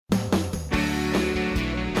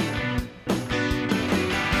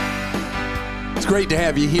Great to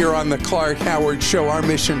have you here on the Clark Howard Show. Our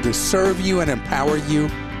mission to serve you and empower you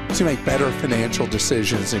to make better financial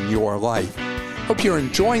decisions in your life. Hope you're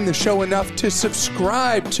enjoying the show enough to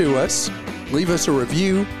subscribe to us. Leave us a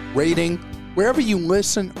review, rating, wherever you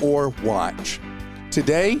listen or watch.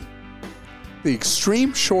 Today, the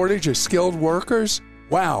extreme shortage of skilled workers,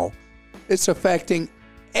 wow, it's affecting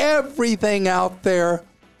everything out there,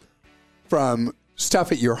 from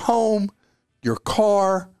stuff at your home, your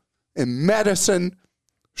car, and medicine.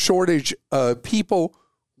 Shortage of people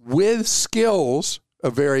with skills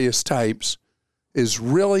of various types is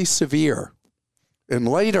really severe. And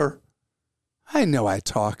later, I know I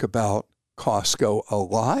talk about Costco a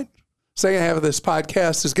lot. Second half of this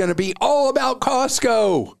podcast is going to be all about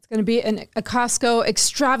Costco. It's going to be a Costco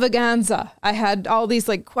extravaganza. I had all these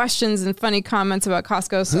questions and funny comments about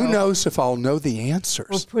Costco. So who knows if I'll know the answers?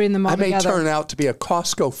 We're putting them all together. I may turn out to be a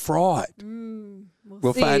Costco fraud.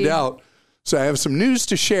 We'll find out. So I have some news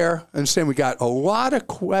to share. I understand we got a lot of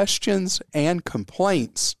questions and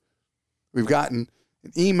complaints. We've gotten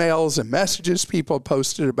emails and messages people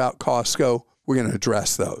posted about Costco. We're going to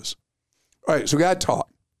address those. All right, so we got to talk.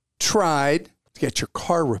 Tried to get your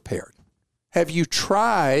car repaired? Have you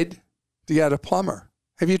tried to get a plumber?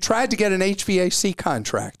 Have you tried to get an HVAC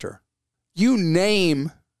contractor? You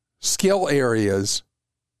name skill areas,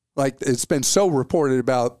 like it's been so reported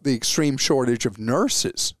about the extreme shortage of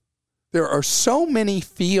nurses. There are so many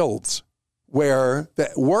fields where the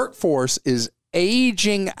workforce is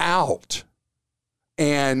aging out,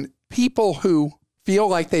 and people who feel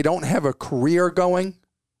like they don't have a career going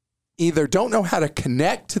either don't know how to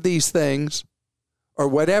connect to these things or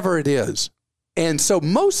whatever it is. And so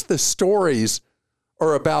most of the stories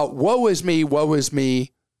are about woe is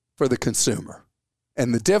me for the consumer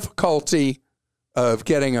and the difficulty of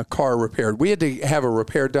getting a car repaired. We had to have a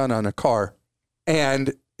repair done on a car,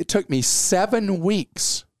 and it took me 7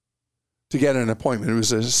 weeks to get an appointment. It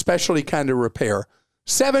was a specialty kind of repair.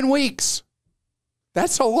 7 weeks.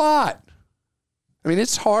 That's a lot. I mean,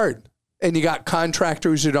 it's hard. And you got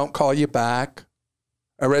contractors who don't call you back.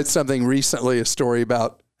 I read something recently, a story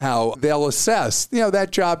about how they'll assess,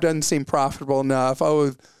 that job doesn't seem profitable enough.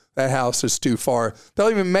 Oh, that house is too far. They'll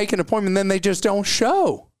even make an appointment, then they just don't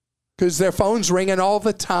show because their phone's ringing all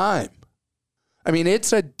the time. I mean,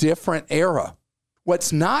 it's a different era.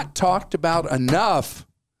 What's not talked about enough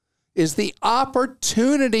is the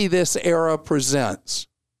opportunity this era presents.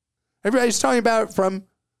 Everybody's talking about it from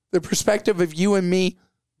the perspective of you and me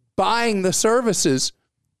buying the services,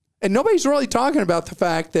 and nobody's really talking about the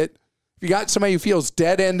fact that if you got somebody who feels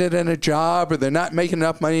dead-ended in a job or they're not making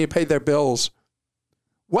enough money to pay their bills,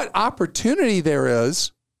 what opportunity there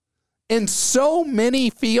is in so many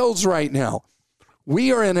fields right now.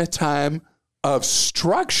 We are in a time of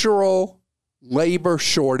structural labor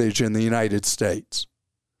shortage in the United States.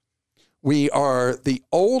 We are the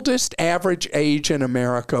oldest average age in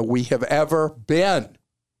America we have ever been.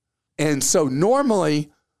 And so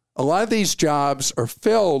normally, a lot of these jobs are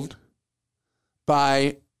filled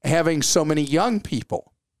by having so many young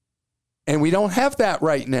people. And we don't have that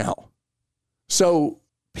right now. So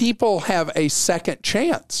people have a second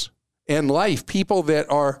chance in life. People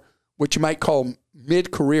that are what you might call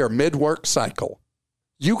mid-career, mid-work cycle.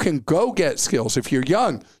 You can go get skills. If you're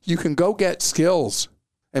young, you can go get skills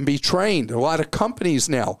and be trained. A lot of companies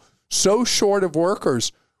now, so short of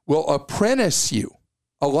workers, will apprentice you.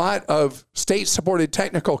 A lot of state-supported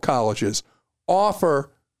technical colleges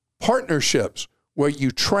offer partnerships where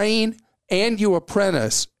you train and you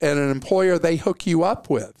apprentice at an employer they hook you up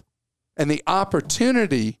with. And the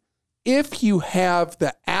opportunity, if you have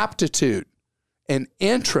the aptitude and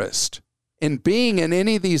interest in being in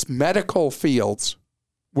any of these medical fields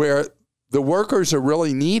where the workers are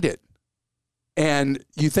really needed, and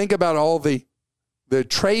you think about all the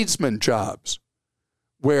tradesman jobs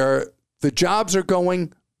where the jobs are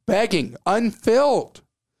going begging, unfilled.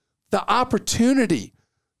 The opportunity,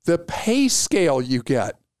 the pay scale you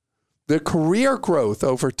get, the career growth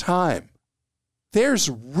over time. There's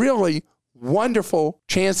really wonderful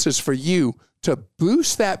chances for you to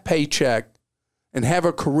boost that paycheck and have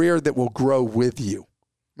a career that will grow with you.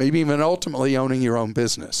 Maybe even ultimately owning your own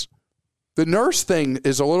business. The nurse thing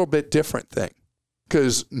is a little bit different thing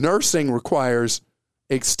because nursing requires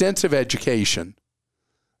extensive education.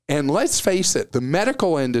 And let's face it, the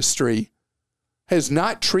medical industry has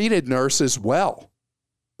not treated nurses well.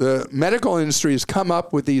 The medical industry has come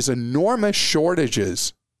up with these enormous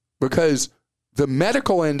shortages because the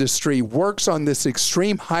medical industry works on this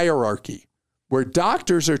extreme hierarchy where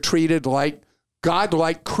doctors are treated like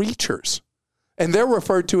godlike creatures. And they're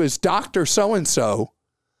referred to as Dr. So-and-so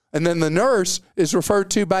And then the nurse is referred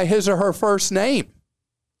to by his or her first name.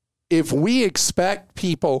 If we expect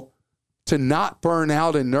people to not burn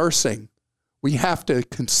out in nursing, we have to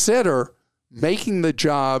consider making the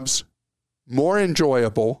jobs more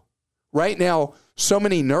enjoyable. Right now, so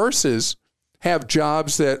many nurses have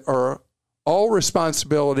jobs that are all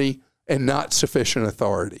responsibility and not sufficient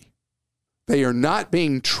authority. They are not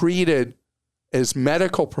being treated as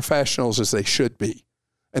medical professionals as they should be.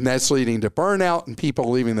 And that's leading to burnout and people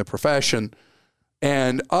leaving the profession.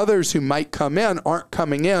 And others who might come in aren't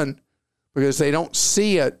coming in because they don't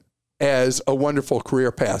see it as a wonderful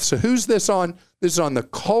career path. So who's this on? This is on the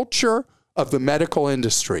culture of the medical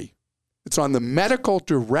industry. It's on the medical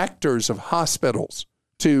directors of hospitals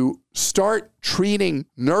to start treating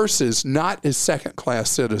nurses not as second-class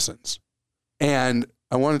citizens. And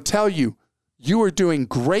I want to tell you, you are doing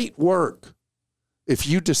great work if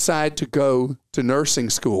you decide to go to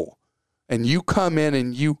nursing school and you come in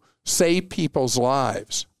and you save people's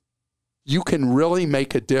lives. You can really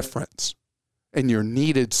make a difference, and you're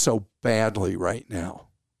needed so badly right now.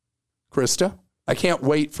 Krista, I can't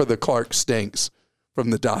wait for the Clark stinks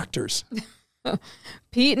from the doctors.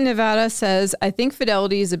 Pete in Nevada says, I think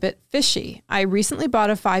Fidelity is a bit fishy. I recently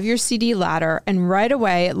bought a 5-year CD ladder, and right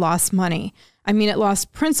away it lost money. I mean, it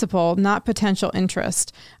lost principal, not potential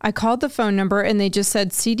interest. I called the phone number and they just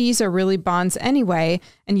said CDs are really bonds anyway,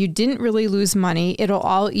 and you didn't really lose money. It'll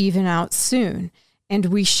all even out soon. And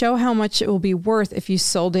we show how much it will be worth if you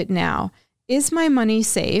sold it now. Is my money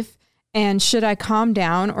safe? And should I calm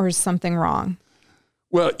down, or is something wrong?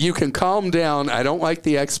 Well, you can calm down. I don't like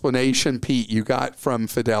the explanation, Pete, you got from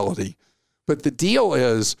Fidelity. But the deal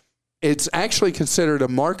is, it's actually considered a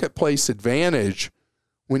marketplace advantage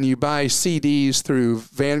when you buy CDs through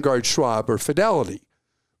Vanguard, Schwab, or Fidelity.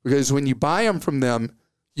 Because when you buy them from them,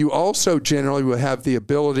 you also generally will have the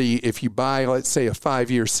ability, if you buy, let's say, a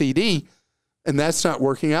 5-year CD, and that's not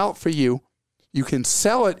working out for you, you can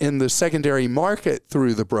sell it in the secondary market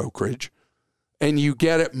through the brokerage, and you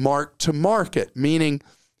get it marked to market, meaning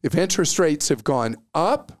if interest rates have gone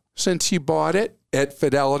up since you bought it at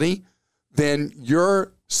Fidelity, then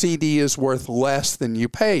your CD is worth less than you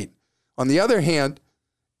paid. On the other hand,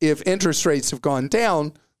 if interest rates have gone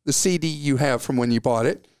down, the CD you have from when you bought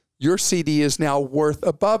it, your CD is now worth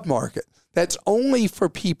above market. That's only for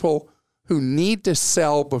people who need to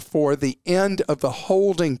sell before the end of the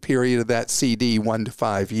holding period of that CD, 1 to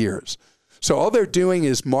 5 years. So all they're doing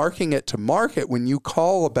is marking it to market when you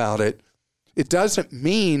call about it. It doesn't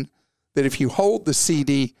mean that if you hold the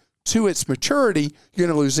CD to its maturity, you're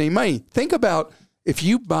going to lose any money. Think about if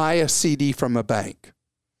you buy a CD from a bank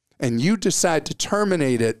and you decide to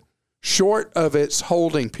terminate it short of its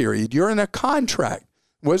holding period, you're in a contract.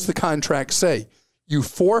 What does the contract say? You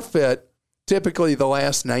forfeit typically the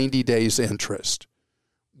last 90 days interest,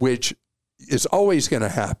 which is always going to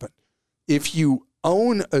happen. If you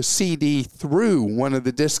own a CD through one of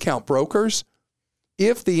the discount brokers,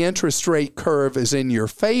 if the interest rate curve is in your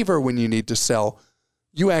favor when you need to sell,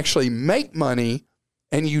 you actually make money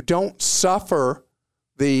and you don't suffer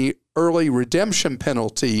the early redemption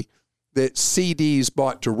penalty that CDs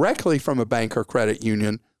bought directly from a bank or credit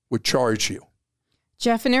union would charge you.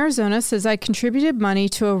 Jeff in Arizona says, I contributed money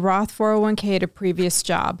to a Roth 401k at a previous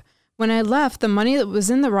job. When I left, the money that was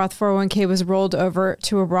in the Roth 401k was rolled over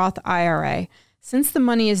to a Roth IRA. Since the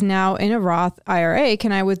money is now in a Roth IRA,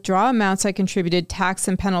 can I withdraw amounts I contributed tax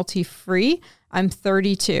and penalty free? I'm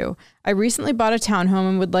 32. I recently bought a townhome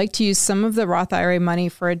and would like to use some of the Roth IRA money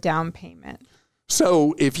for a down payment.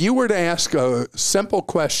 So if you were to ask a simple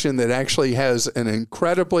question that actually has an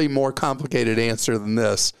incredibly more complicated answer than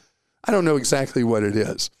this, I don't know exactly what it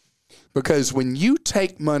is. Because when you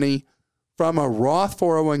take money from a Roth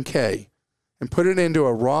 401k and put it into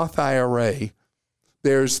a Roth IRA,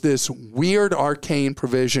 there's this weird arcane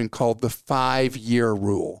provision called the 5-year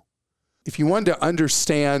rule. If you wanted to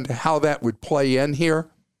understand how that would play in here,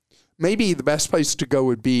 maybe the best place to go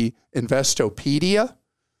would be Investopedia.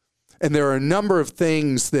 And there are a number of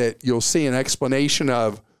things that you'll see an explanation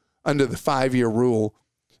of under the 5-year rule.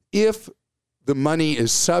 If the money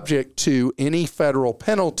is subject to any federal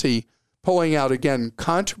penalty, pulling out, again,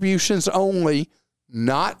 contributions only,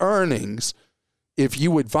 not earnings, if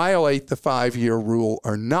you would violate the 5-year rule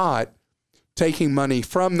or not, taking money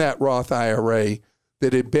from that Roth IRA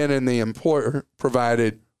that had been in the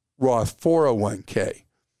employer-provided Roth 401k.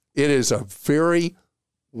 It is a very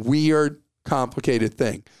weird, complicated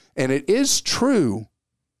thing. And it is true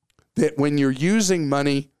that when you're using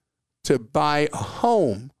money to buy a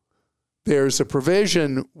home, there's a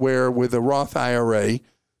provision where with a Roth IRA,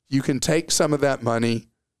 you can take some of that money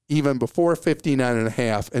even before 59 and a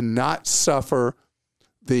half and not suffer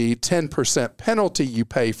the 10% penalty you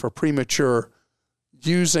pay for premature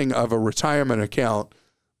using of a retirement account.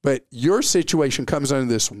 But your situation comes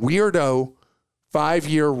under this weirdo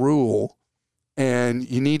 5-year rule, and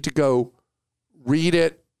you need to go read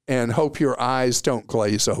it and hope your eyes don't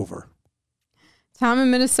glaze over. Tom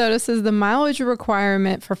in Minnesota says the mileage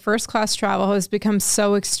requirement for first-class travel has become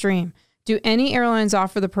so extreme. Do any airlines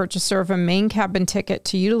offer the purchaser of a main cabin ticket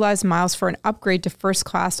to utilize miles for an upgrade to first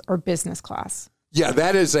class or business class? Yeah,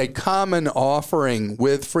 that is a common offering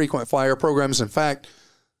with frequent flyer programs. In fact,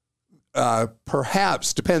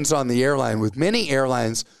 perhaps depends on the airline. With many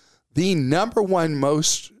airlines, the number one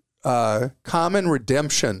most common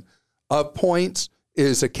redemption of points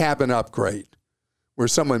is a cabin upgrade, where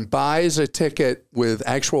someone buys a ticket with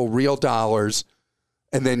actual real dollars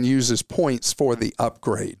and then uses points for the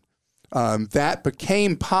upgrade. That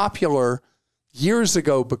became popular years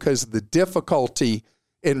ago because of the difficulty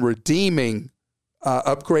in redeeming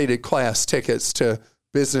upgraded class tickets to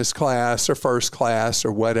business class or first class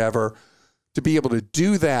or whatever. To be able to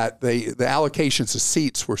do that, the allocations of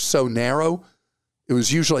seats were so narrow, it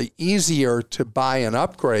was usually easier to buy an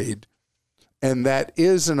upgrade, and that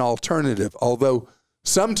is an alternative. Although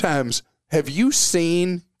sometimes, have you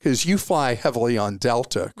seen, because you fly heavily on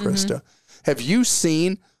Delta, Krista, have you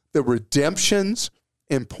seen the redemptions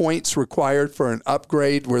in points required for an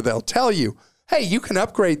upgrade where they'll tell you, hey, you can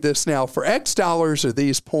upgrade this now for X dollars or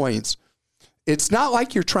these points? It's not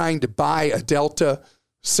like you're trying to buy a Delta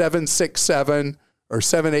 767 or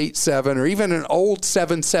 787 or even an old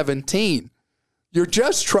 717. You're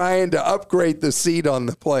just trying to upgrade the seat on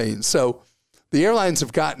the plane. So the airlines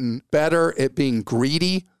have gotten better at being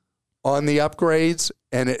greedy on the upgrades,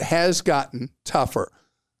 and it has gotten tougher.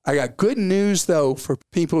 I got good news, though, for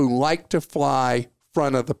people who like to fly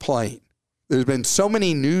front of the plane. There's been so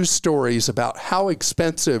many news stories about how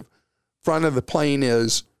expensive front of the plane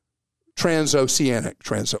is, transoceanic,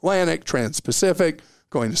 transatlantic, transpacific,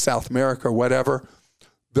 going to South America or whatever.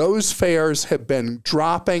 Those fares have been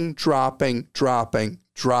dropping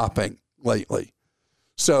lately.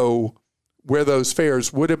 So where those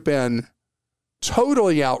fares would have been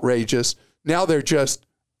totally outrageous, now they're just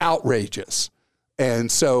outrageous. And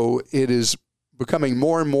so it is becoming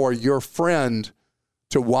more and more your friend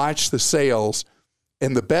to watch the sales.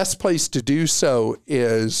 And the best place to do so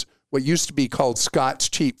is what used to be called Scott's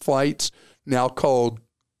Cheap Flights, now called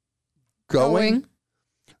Going.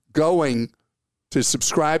 To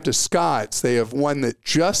subscribe to Scott's, they have one that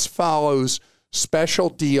just follows special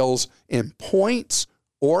deals in points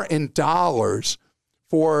or in dollars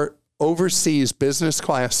for overseas business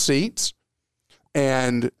class seats.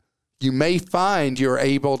 And you may find you're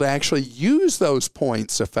able to actually use those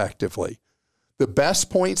points effectively. The best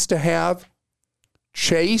points to have,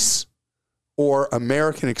 Chase or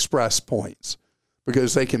American Express points,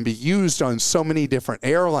 because they can be used on so many different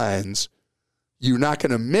airlines. You're not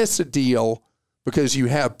going to miss a deal because you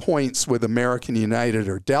have points with American, United,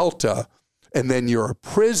 or Delta, and then you're a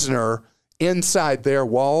prisoner inside their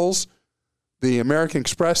walls. The American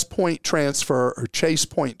Express point transfer or Chase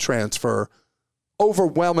point transfer,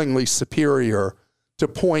 overwhelmingly superior to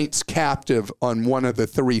points captive on one of the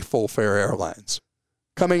 3 full fare airlines.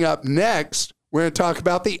 Coming up next, we're going to talk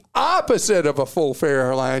about the opposite of a full fare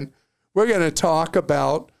airline. We're going to talk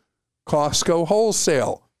about Costco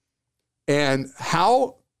wholesale. And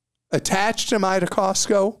how attached am I to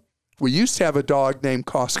Costco? We used to have a dog named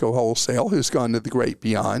Costco Wholesale who's gone to the great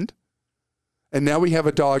beyond. And now we have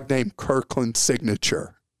a dog named Kirkland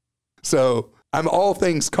Signature. So I'm all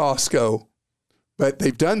things Costco, but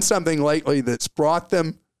they've done something lately that's brought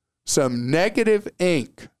them some negative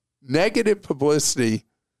ink, negative publicity,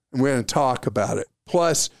 and we're going to talk about it.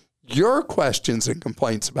 Plus, your questions and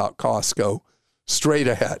complaints about Costco straight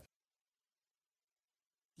ahead.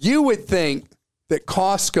 You would think that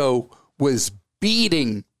Costco was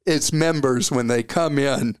beating its members when they come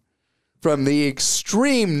in from the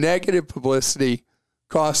extreme negative publicity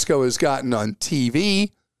Costco has gotten on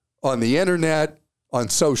TV, on the internet, on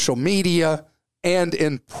social media, and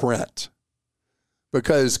in print.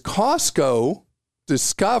 Because Costco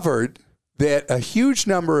discovered that a huge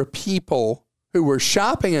number of people who were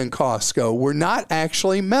shopping in Costco were not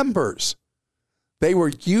actually members. They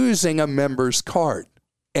were using a member's card.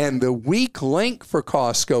 And the weak link for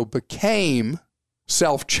Costco became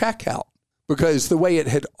self-checkout, because the way it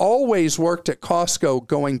had always worked at Costco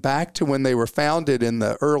going back to when they were founded in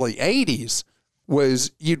the early 80s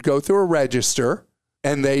was you'd go through a register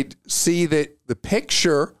and they'd see that the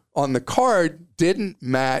picture on the card didn't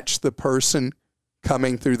match the person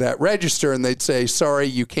coming through that register, and they'd say, sorry,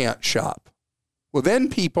 you can't shop. Well, then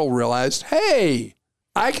people realized, hey,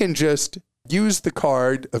 I can just use the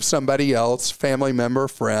card of somebody else, family member,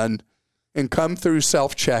 friend, and come through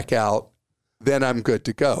self-checkout, then I'm good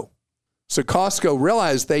to go. So Costco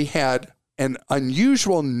realized they had an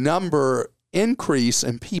unusual number increase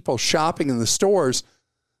in people shopping in the stores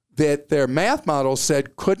that their math model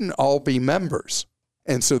said couldn't all be members.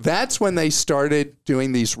 And so that's when they started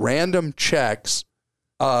doing these random checks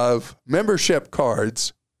of membership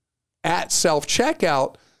cards at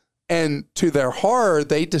self-checkout. And to their horror,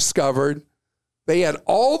 they discovered they had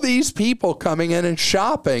all these people coming in and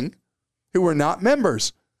shopping who were not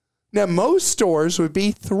members. Now, most stores would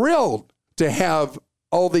be thrilled to have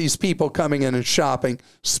all these people coming in and shopping,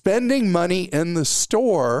 spending money in the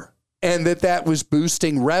store, and that was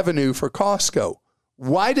boosting revenue for Costco.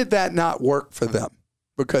 Why did that not work for them?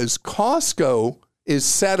 Because Costco is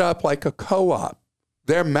set up like a co-op.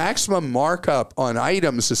 Their maximum markup on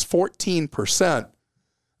items is 14%,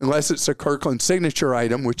 unless it's a Kirkland signature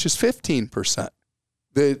item, which is 15%.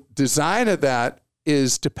 The design of that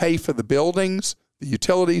is to pay for the buildings, the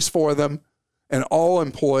utilities for them, and all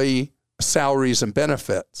employee salaries and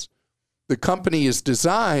benefits. The company is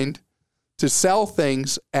designed to sell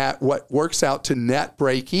things at what works out to net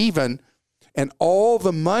break even, and all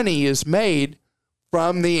the money is made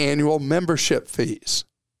from the annual membership fees.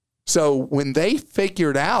 So when they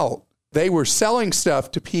figured out they were selling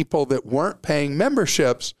stuff to people that weren't paying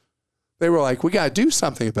memberships, they were like, we got to do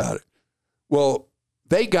something about it. Well,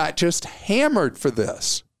 they got just hammered for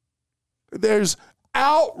this. There's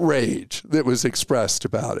outrage that was expressed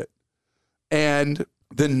about it. And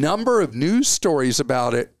the number of news stories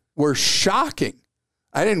about it were shocking.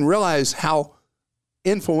 I didn't realize how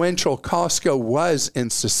influential Costco was in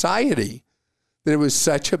society, that it was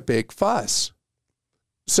such a big fuss.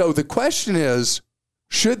 So the question is,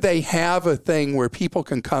 should they have a thing where people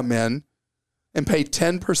can come in and pay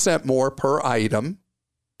 10% more per item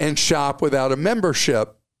and shop without a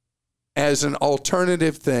membership as an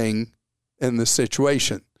alternative thing in the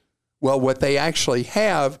situation? Well, what they actually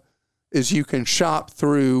have is you can shop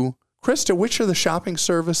through, Krista, which of the shopping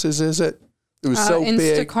services is it? It was so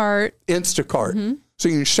big. Instacart. Mm-hmm. So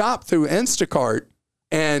you can shop through Instacart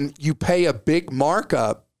and you pay a big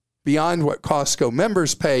markup beyond what Costco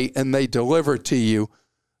members pay, and they deliver to you,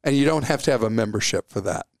 and you don't have to have a membership for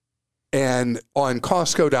that. And on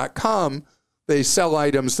Costco.com, they sell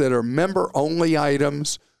items that are member-only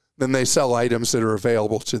items, then they sell items that are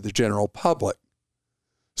available to the general public.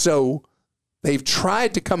 So they've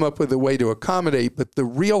tried to come up with a way to accommodate, but the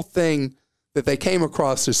real thing that they came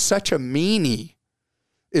across as such a meanie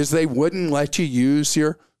is they wouldn't let you use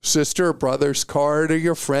your sister or brother's card or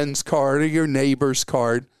your friend's card or your neighbor's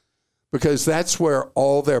card, because that's where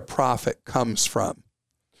all their profit comes from.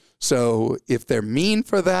 So if they're mean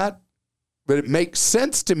for that, but it makes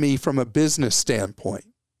sense to me from a business standpoint.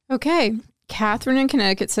 Okay. Catherine in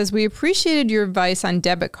Connecticut says, we appreciated your advice on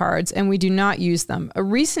debit cards and we do not use them. A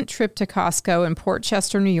recent trip to Costco in Port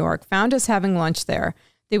Chester, New York, found us having lunch there.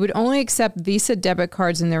 They would only accept Visa debit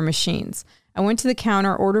cards in their machines. I went to the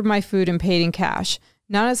counter, ordered my food, and paid in cash.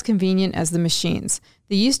 Not as convenient as the machines.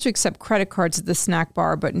 They used to accept credit cards at the snack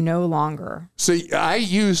bar, but no longer. So I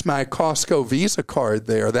use my Costco Visa card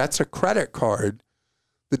there. That's a credit card.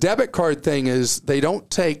 The debit card thing is they don't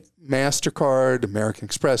take MasterCard, American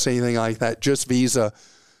Express, anything like that, just Visa.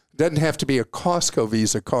 It doesn't have to be a Costco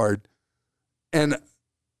Visa card. And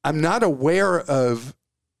I'm not aware of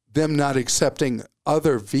them not accepting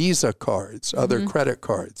other Visa cards, other credit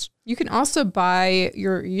cards. You can also buy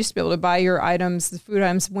you used to be able to buy your items, the food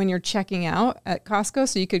items, when you're checking out at Costco.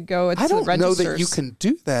 So you could go to the registers. I don't know that you can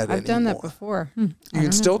do that anymore. I've done that before. You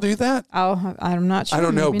can still do that? I'm not sure. I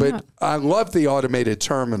don't know, but not. I love the automated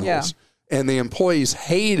terminals. Yeah. And the employees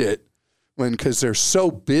hate it because they're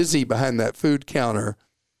so busy behind that food counter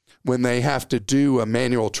when they have to do a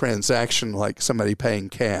manual transaction like somebody paying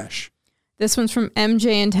cash. This one's from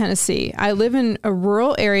MJ in Tennessee. I live in a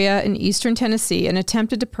rural area in eastern Tennessee and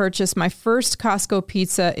attempted to purchase my first Costco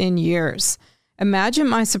pizza in years. Imagine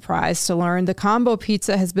my surprise to learn the combo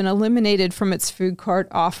pizza has been eliminated from its food cart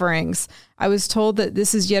offerings. I was told that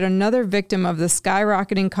this is yet another victim of the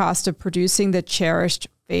skyrocketing cost of producing the cherished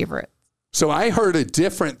favorite. So I heard a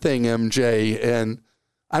different thing, MJ, and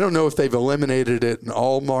I don't know if they've eliminated it in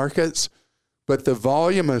all markets, but the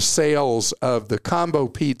volume of sales of the combo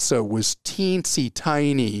pizza was teensy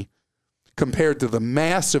tiny compared to the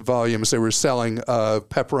massive volumes they were selling of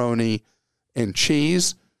pepperoni and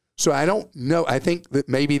cheese. So I don't know. I think that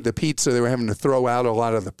maybe the pizza, they were having to throw out a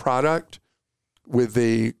lot of the product with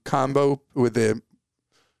the combo.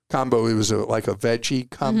 It was like a veggie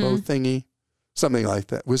combo thingy. something like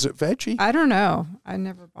that. Was it veggie? I don't know. I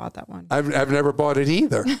never bought that one. I've never bought it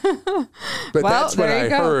either. But that's what I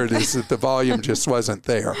heard, is that the volume just wasn't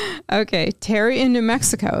there. Okay. Terry in New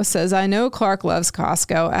Mexico says, I know Clark loves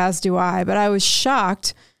Costco, as do I, but I was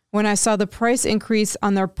shocked when I saw the price increase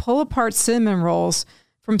on their pull-apart cinnamon rolls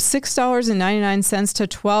from $6.99 to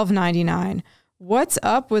 $12.99. What's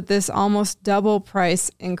up with this almost double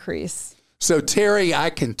price increase? So, Terry, I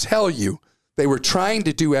can tell you, they were trying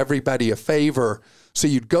to do everybody a favor. So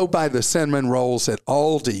you'd go buy the cinnamon rolls at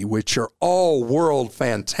Aldi, which are all world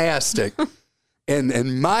fantastic. And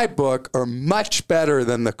in my book, are much better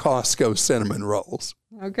than the Costco cinnamon rolls.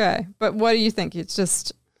 Okay. But what do you think? It's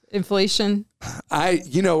just inflation? I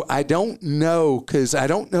don't know, because I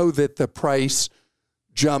don't know that the price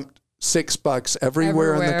jumped $6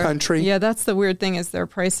 everywhere in the country. Yeah, that's the weird thing, is their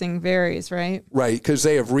pricing varies, right? Right, because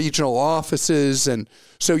they have regional offices, and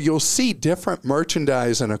so you'll see different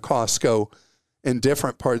merchandise in a Costco in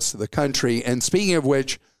different parts of the country. And speaking of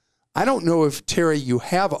which, I don't know if, Terry, you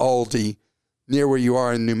have Aldi near where you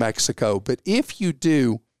are in New Mexico, but if you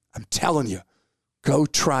do, I'm telling you, go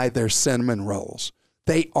try their cinnamon rolls.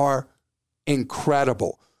 They are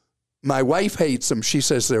incredible. My wife hates them. She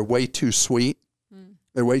says they're way too sweet.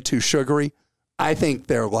 They're way too sugary. I think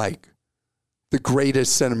they're like the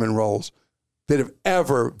greatest cinnamon rolls that have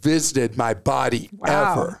ever visited my body,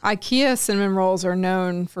 ever. IKEA cinnamon rolls are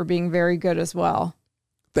known for being very good as well.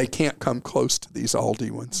 They can't come close to these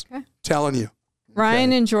Aldi ones. Okay. Telling you.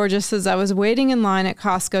 Ryan in Georgia says, I was waiting in line at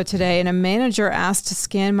Costco today and a manager asked to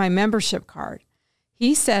scan my membership card.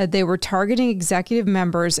 He said they were targeting executive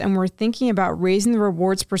members and were thinking about raising the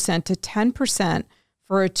rewards percent to 10%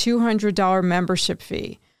 for a $200 membership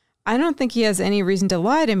fee. I don't think he has any reason to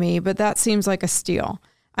lie to me, but that seems like a steal.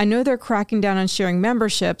 I know they're cracking down on sharing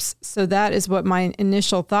memberships, so that is what my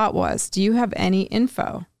initial thought was. Do you have any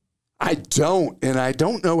info? I don't, and I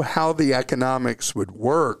don't know how the economics would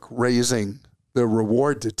work, raising the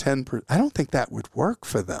reward to 10%. I don't think that would work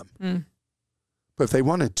for them. But if they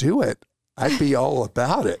want to do it, I'd be all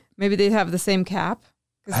about it. Maybe they'd have the same cap?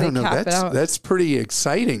 I don't know. That's pretty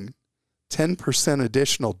exciting. 10%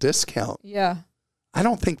 additional discount. Yeah. I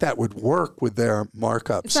don't think that would work with their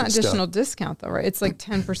markups. It's not additional discount though, right? It's like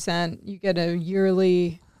 10%. You get a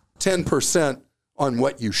yearly 10% on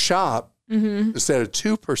what you shop instead of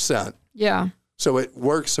 2%. Yeah. So it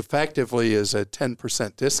works effectively as a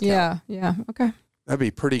 10% discount. Yeah. Okay. That'd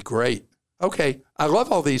be pretty great. Okay. I love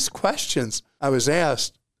all these questions I was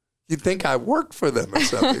asked. You'd think I worked for them or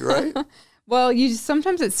something, right? Well,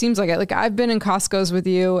 sometimes it seems like it. Like I've been in Costco's with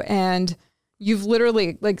you and you've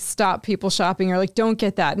literally like stopped people shopping. You're like, don't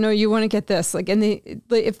get that. No, you want to get this. Like, and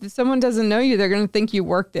if someone doesn't know you, they're going to think you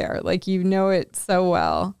work there. Like, you know it so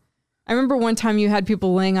well. I remember one time you had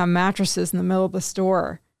people laying on mattresses in the middle of the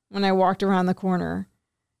store when I walked around the corner.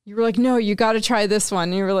 You were like, no, you got to try this one.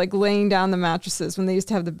 And you were like laying down the mattresses when they used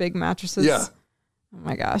to have the big mattresses. Yeah. Oh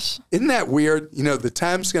my gosh. Isn't that weird? The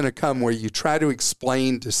time's going to come where you try to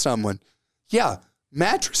explain to someone, yeah,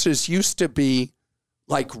 mattresses used to be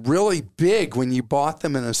like really big when you bought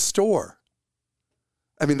them in a store.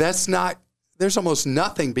 I mean, there's almost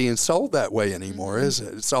nothing being sold that way anymore, is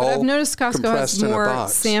it? It's all I've noticed Costco has more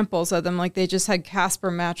samples of them. Like they just had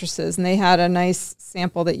Casper mattresses and they had a nice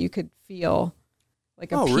sample that you could feel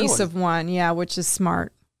like a piece of one. Yeah, which is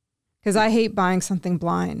smart. Because I hate buying something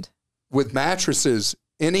blind. With mattresses,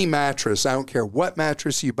 any mattress, I don't care what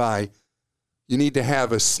mattress you buy, you need to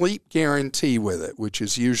have a sleep guarantee with it, which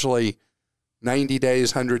is usually 90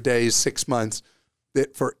 days, 100 days, 6 months,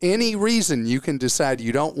 that for any reason you can decide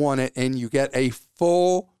you don't want it and you get a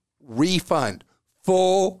full refund.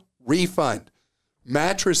 Full refund.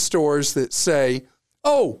 Mattress stores that say,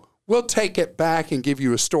 oh, we'll take it back and give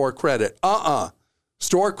you a store credit.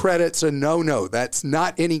 Store credit's a no-no. That's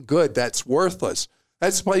not any good. That's worthless.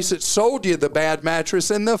 That's the place that sold you the bad mattress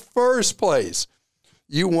in the first place.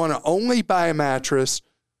 You want to only buy a mattress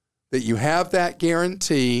that you have that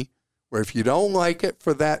guarantee where if you don't like it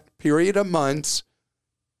for that period of months,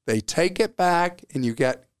 they take it back and you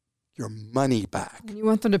get your money back. And you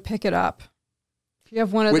want them to pick it up. If you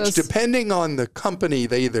have one of those. Which, depending on the company,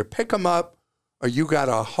 they either pick them up or you got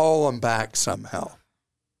to haul them back somehow.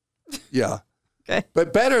 Yeah. Okay.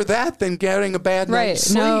 But better that than getting a bad night's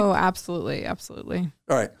sleep. No, absolutely. Absolutely.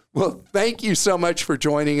 All right. Well, thank you so much for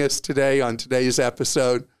joining us today on today's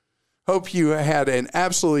episode. Hope you had an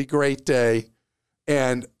absolutely great day.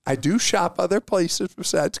 And I do shop other places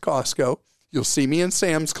besides Costco. You'll see me in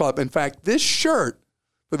Sam's Club. In fact, this shirt,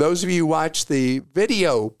 for those of you who watch the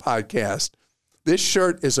video podcast, this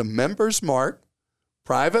shirt is a Member's Mark,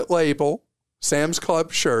 private label, Sam's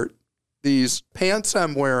Club shirt. These pants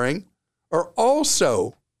I'm wearing are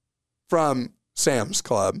also from Sam's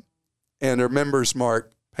Club and are Members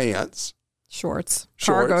Mark pants. Shorts.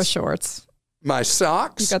 Cargo shorts. My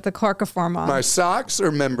socks. You got the Clarkiform on. My socks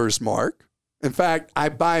are Members Mark. In fact, I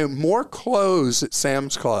buy more clothes at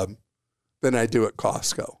Sam's Club than I do at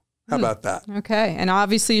Costco. How about that? Okay. And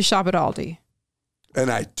obviously you shop at Aldi.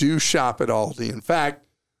 And I do shop at Aldi. In fact,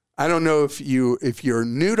 I don't know if you're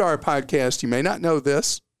new to our podcast, you may not know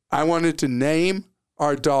this. I wanted to name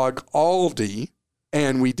our dog Aldi,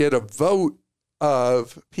 and we did a vote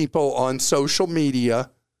of people on social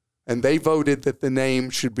media, and they voted that the name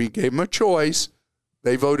should be, gave them a choice.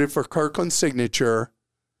 They voted for Kirkland's Signature.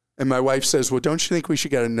 And my wife says, well, don't you think we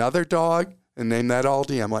should get another dog and name that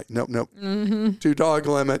Aldi? I'm like, nope. Mm-hmm. 2-dog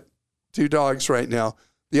limit, 2 dogs right now.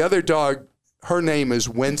 The other dog, her name is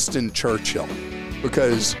Winston Churchill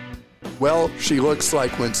because, well, she looks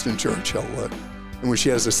like Winston Churchill. Look. And when she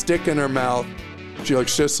has a stick in her mouth, she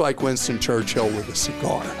looks just like Winston Churchill with a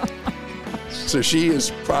cigar. So she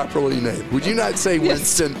is properly named. Would you not say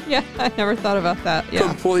Winston? Yeah, I never thought about that. Yeah.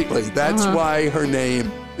 Completely. That's why her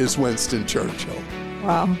name is Winston Churchill.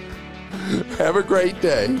 Wow. Have a great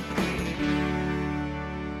day.